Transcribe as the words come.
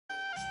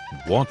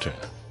Water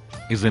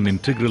is an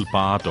integral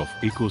part of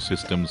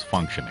ecosystems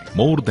functioning.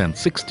 More than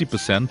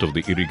 60% of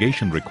the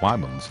irrigation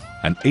requirements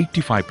and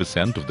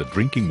 85% of the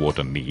drinking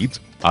water needs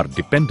are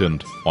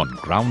dependent on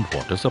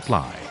groundwater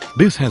supply.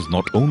 This has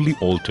not only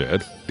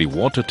altered the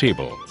water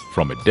table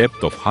from a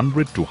depth of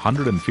 100 to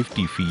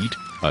 150 feet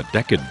a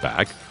decade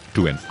back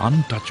to an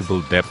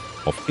untouchable depth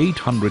of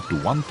 800 to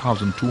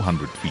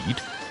 1,200 feet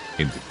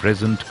in the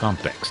present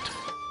context.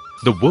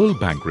 The World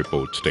Bank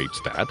report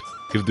states that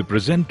if the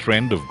present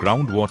trend of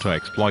groundwater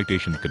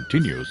exploitation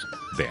continues,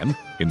 then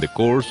in the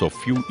course of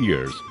few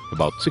years,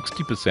 about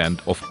 60%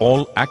 of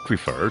all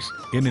aquifers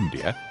in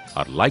India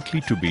are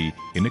likely to be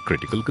in a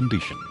critical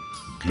condition.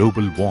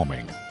 Global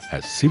warming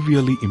has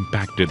severely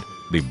impacted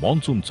the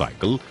monsoon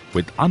cycle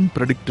with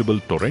unpredictable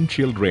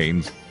torrential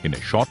rains in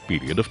a short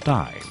period of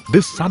time.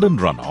 This sudden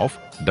runoff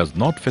does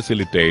not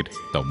facilitate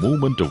the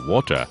movement of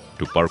water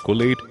to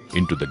percolate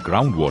into the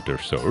groundwater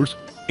source,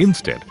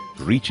 instead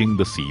reaching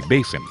the sea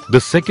basin.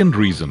 The second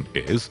reason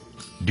is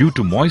due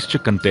to moisture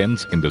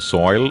contents in the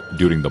soil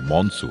during the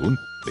monsoon,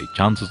 the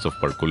chances of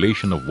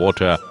percolation of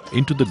water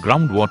into the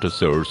groundwater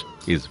source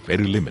is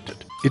very limited.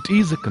 It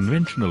is a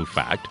conventional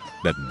fact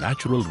that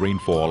natural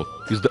rainfall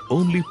is the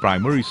only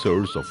primary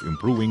source of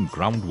improving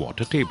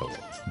groundwater table.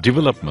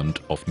 Development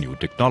of new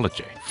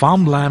technology.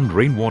 Farmland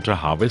rainwater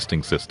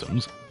harvesting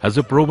systems has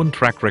a proven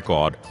track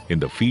record in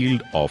the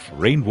field of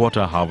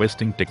rainwater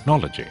harvesting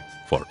technology.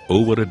 For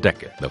over a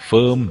decade, the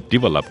firm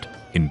developed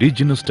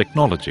indigenous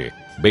technology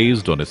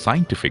based on a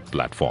scientific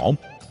platform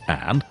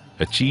and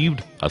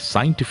achieved a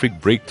scientific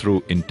breakthrough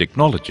in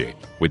technology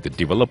with the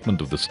development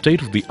of the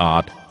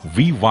state-of-the-art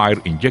V-wire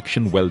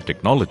injection well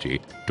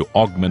technology to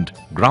augment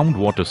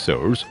groundwater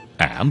source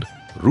and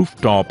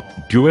rooftop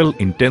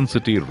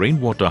dual-intensity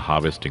rainwater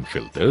harvesting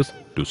filters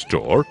to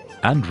store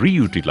and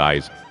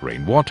reutilize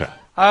rainwater.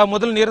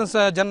 ಮೊದಲು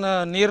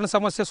ನೀರಿನ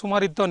ಸಮಸ್ಯೆ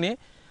ಸುಮಾರು ಇತ್ತು.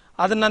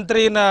 ಅದರ ನಂತರ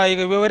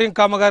ಈಗ ವಿವರಿಂಗ್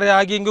ಕಾಮಗಾರಿ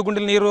ಆಗಿ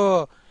ಇಂಗುಗುಂಡಿಲಿ ನೀರು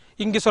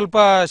ಇಂಗಿ ಸ್ವಲ್ಪ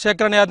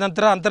ಶೇಖರಣೆ ಆದ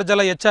ನಂತರ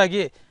ಅಂತರ್ಜಲ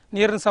ಹೆಚ್ಚಾಗಿ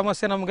ನೀರಿನ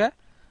ಸಮಸ್ಯೆ ನಮಗೆ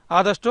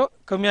ಆದಷ್ಟು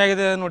ಕಮ್ಮಿ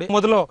ಆಗಿದೆ ನೋಡಿ.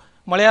 ಮೊದಲು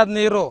ಮಳೆಯಾದ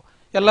ನೀರು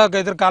ಎಲ್ಲ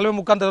ಇದರ ಕಾಲುವೆ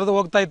ಮುಖಾಂತರ ಹರಿದು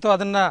ಹೋಗ್ತಾ ಇತ್ತು.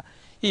 ಅದನ್ನ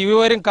ಈ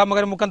ವಿವರಿಂಗ್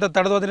ಕಾಮಗಾರಿ ಮುಖಾಂತರ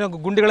ತಡೆದೋದ್ರೆ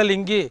ಗುಂಡಿಗಳಲ್ಲಿ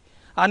ಇಂಗಿ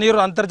ಆ ನೀರು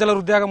ಅಂತರ್ಜಲ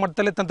ವೃದ್ಧಿ ಆಗೋ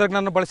ಮಟ್ಟದಲ್ಲಿ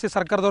ತಂತ್ರಜ್ಞಾನ ಬಳಸಿ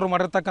ಸರ್ಕಾರದವರು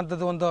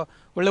ಮಾಡಿರ್ತಕ್ಕಂಥದ್ದು ಒಂದು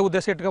ಒಳ್ಳೆ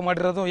ಉದ್ದೇಶ ಇಟ್ಕೊಂಡು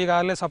ಮಾಡಿರೋದು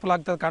ಈಗಾಗಲೇ ಸಫಲ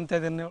ಆಗ್ತದೆ ಕಾಣ್ತಾ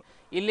ಇದೆ. ನೀವು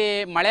ಇಲ್ಲಿ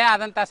ಮಳೆ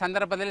ಆದಂಥ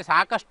ಸಂದರ್ಭದಲ್ಲಿ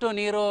ಸಾಕಷ್ಟು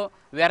ನೀರು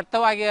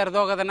ವ್ಯರ್ಥವಾಗಿ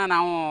ಹರಿದೋಗೋದನ್ನು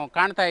ನಾವು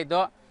ಕಾಣ್ತಾ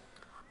ಇದ್ದೋ.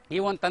 ಈ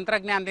ಒಂದು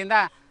ತಂತ್ರಜ್ಞಾನದಿಂದ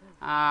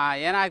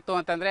ಏನಾಯಿತು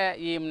ಅಂತಂದರೆ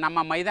ಈ ನಮ್ಮ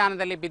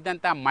ಮೈದಾನದಲ್ಲಿ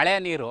ಬಿದ್ದಂಥ ಮಳೆ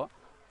ನೀರು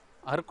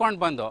ಹರ್ಕೊಂಡು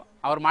ಬಂದು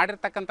ಅವ್ರು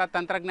ಮಾಡಿರ್ತಕ್ಕಂಥ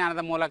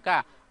ತಂತ್ರಜ್ಞಾನದ ಮೂಲಕ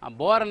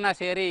ಬೋರನ್ನು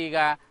ಸೇರಿ ಈಗ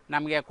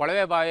ನಮಗೆ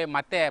ಕೊಳವೆ ಬಾವಿ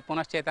ಮತ್ತೆ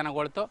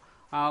ಪುನಶ್ಚೇತನಗೊಳ್ತು,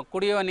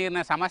 ಕುಡಿಯುವ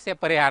ನೀರಿನ ಸಮಸ್ಯೆ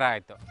ಪರಿಹಾರ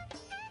ಆಯಿತು.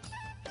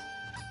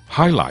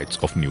 Highlights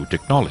of new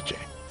technology.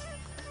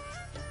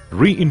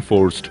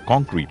 Reinforced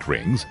concrete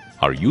rings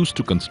are used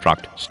to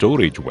construct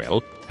storage well,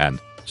 and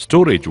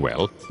storage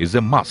well is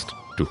a must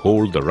to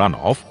hold the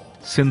runoff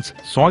since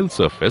soil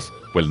surface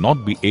will not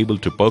be able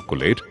to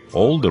percolate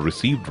all the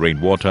received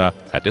rainwater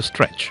at a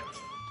stretch.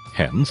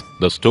 Hence,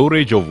 the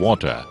storage of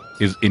water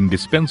is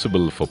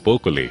indispensable for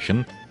percolation,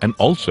 and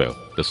also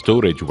the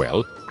storage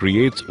well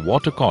creates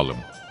water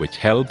column which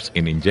helps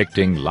in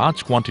injecting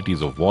large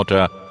quantities of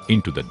water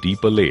into the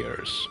deeper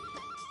layers.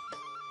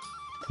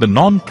 The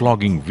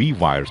non-clogging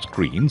V-wire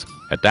screens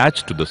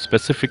attached to the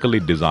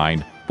specifically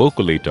designed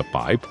percolator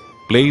pipe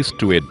placed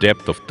to a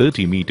depth of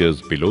 30 meters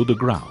below the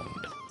ground.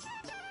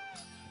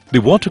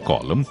 The water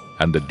column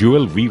and the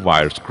dual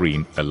V-wire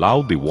screen allow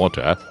the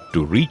water to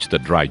reach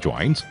the dry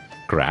joints,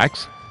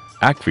 cracks,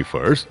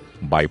 aquifers,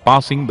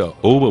 bypassing the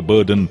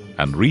overburden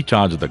and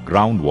recharge the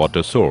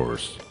groundwater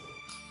source.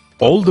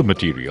 All the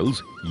materials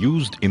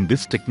used in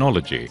this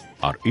technology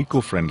are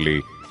eco-friendly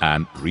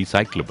and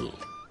recyclable.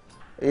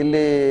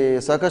 ಇಲ್ಲಿ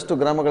ಸಾಕಷ್ಟು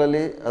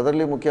ಗ್ರಾಮಗಳಲ್ಲಿ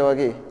ಅದರಲ್ಲಿ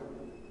ಮುಖ್ಯವಾಗಿ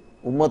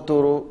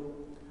ಉಮ್ಮತ್ತೂರು,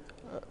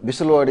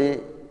 ಬಿಸಿಲುವಾಡಿ,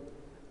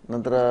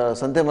 ನಂತರ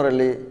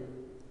ಸಂತೆಮರಳ್ಳಿ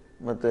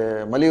ಮತ್ತು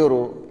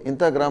ಮಲಿಯೂರು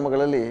ಇಂಥ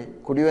ಗ್ರಾಮಗಳಲ್ಲಿ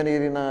ಕುಡಿಯುವ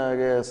ನೀರಿನ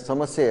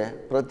ಸಮಸ್ಯೆ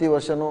ಪ್ರತಿ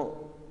ವರ್ಷವೂ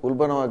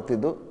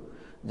ಉಲ್ಬಣವಾಗ್ತಿದ್ದು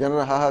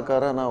ಜನರ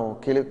ಹಾಹಾಕಾರ ನಾವು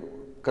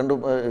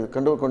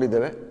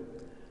ಕಂಡುಕೊಂಡಿದ್ದೇವೆ.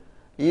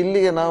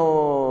 ಇಲ್ಲಿಗೆ ನಾವು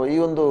ಈ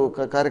ಒಂದು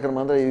ಕಾರ್ಯಕ್ರಮ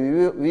ಅಂದರೆ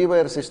ವಿ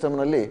ವೈರ್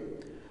ಸಿಸ್ಟಮ್ನಲ್ಲಿ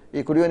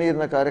ಈ ಕುಡಿಯುವ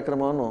ನೀರಿನ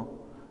ಕಾರ್ಯಕ್ರಮವನ್ನು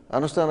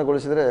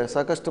ಅನುಷ್ಠಾನಗೊಳಿಸಿದರೆ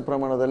ಸಾಕಷ್ಟು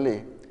ಪ್ರಮಾಣದಲ್ಲಿ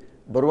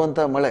ಬರುವಂಥ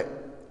ಮಳೆ,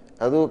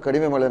 ಅದು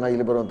ಕಡಿಮೆ ಮಳೆನ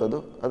ಇಲ್ಲಿ ಬರುವಂಥದ್ದು,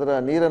 ಅದರ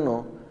ನೀರನ್ನು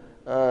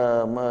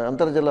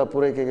ಅಂತರ್ಜಲ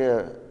ಪೂರೈಕೆಗೆ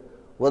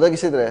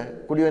ಒದಗಿಸಿದರೆ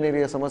ಕುಡಿಯುವ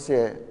ನೀರಿನ ಸಮಸ್ಯೆ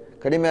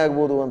ಕಡಿಮೆ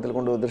ಆಗ್ಬೋದು ಅಂತ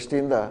ತಿಳ್ಕೊಂಡು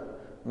ದೃಷ್ಟಿಯಿಂದ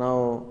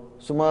ನಾವು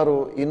ಸುಮಾರು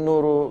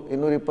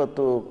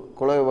 200-220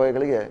 ಕೊಳವೆ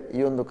ಬಾವಿಗಳಿಗೆ ಈ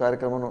ಒಂದು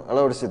ಕಾರ್ಯಕ್ರಮವನ್ನು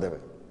ಅಳವಡಿಸಿದ್ದೇವೆ.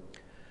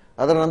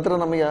 ಅದರ ನಂತರ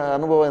ನಮಗೆ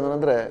ಅನುಭವ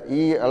ಏನಂದರೆ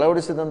ಈ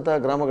ಅಳವಡಿಸಿದಂಥ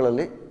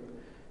ಗ್ರಾಮಗಳಲ್ಲಿ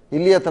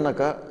ಇಲ್ಲಿಯ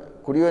ತನಕ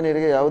ಕುಡಿಯುವ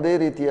ನೀರಿಗೆ ಯಾವುದೇ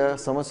ರೀತಿಯ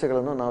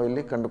ಸಮಸ್ಯೆಗಳನ್ನು ನಾವು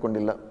ಇಲ್ಲಿ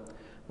ಕಂಡುಕೊಂಡಿಲ್ಲ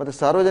ಮತ್ತು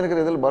ಸಾರ್ವಜನಿಕರು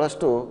ಇದರಲ್ಲಿ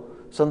ಭಾಳಷ್ಟು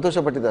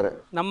ಸಂತೋಷಪಟ್ಟಿದ್ದಾರೆ.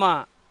 ನಮ್ಮ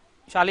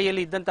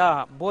ಶಾಲೆಯಲ್ಲಿ ಇದ್ದಂಥ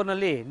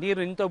ಬೋರ್ನಲ್ಲಿ ನೀರು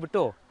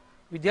ನಿಂತೋಗ್ಬಿಟ್ಟು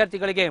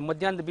ವಿದ್ಯಾರ್ಥಿಗಳಿಗೆ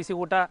ಮಧ್ಯಾಹ್ನದ ಬಿಸಿ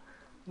ಊಟ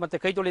ಮತ್ತು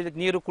ಕೈ ತೊಳೆಯೋದಕ್ಕೆ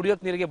ನೀರು,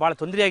 ಕುಡಿಯೋಕ್ಕೆ ನೀರಿಗೆ ಭಾಳ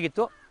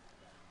ತೊಂದರೆಯಾಗಿತ್ತು.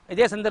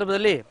 ಇದೇ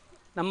ಸಂದರ್ಭದಲ್ಲಿ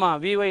ನಮ್ಮ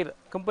ವಿ ವೈರ್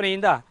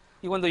ಕಂಪನಿಯಿಂದ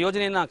ಈ ಒಂದು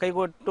ಯೋಜನೆಯನ್ನು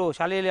ಕೈಗೊಟ್ಟು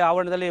ಶಾಲೆಯಲ್ಲಿ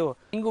ಆವರಣದಲ್ಲಿ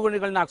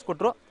ಇಂಗುಗುಂಡಿಗಳನ್ನ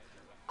ಹಾಕ್ಸ್ಕೊಟ್ರು.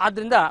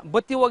 ಆದ್ದರಿಂದ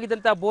ಬತ್ತಿ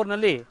ಹೋಗಿದ್ದಂಥ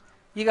ಬೋರ್ನಲ್ಲಿ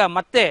ಈಗ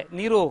ಮತ್ತೆ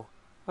ನೀರು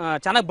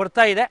ಚೆನ್ನಾಗಿ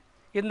ಬರ್ತಾ ಇದೆ.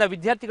 ಇದರಿಂದ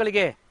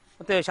ವಿದ್ಯಾರ್ಥಿಗಳಿಗೆ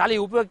ಮತ್ತು ಶಾಲೆಯ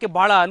ಉಪಯೋಗಕ್ಕೆ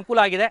ಭಾಳ ಅನುಕೂಲ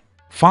ಆಗಿದೆ.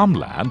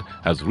 Farmland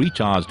has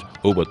recharged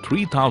over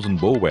 3,000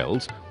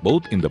 borewells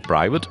both in the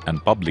private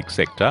and public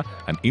sector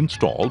and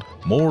installed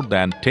more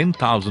than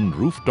 10,000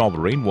 rooftop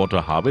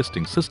rainwater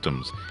harvesting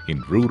systems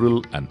in rural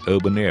and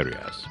urban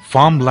areas.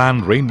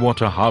 Farmland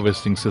rainwater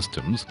harvesting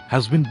systems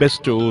has been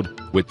bestowed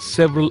with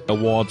several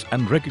awards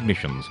and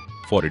recognitions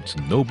for its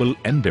noble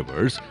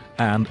endeavors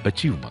and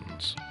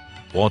achievements.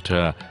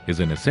 Water is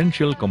an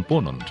essential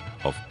component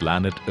of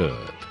planet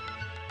Earth.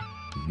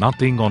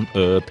 Nothing on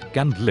Earth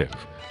can live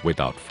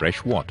without fresh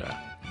water.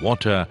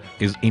 Water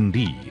is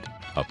indeed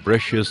a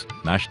precious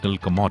national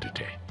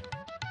commodity.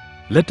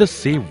 Let us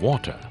save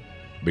water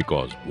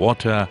because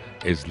water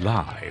is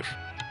life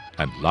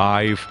and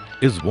life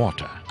is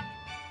water.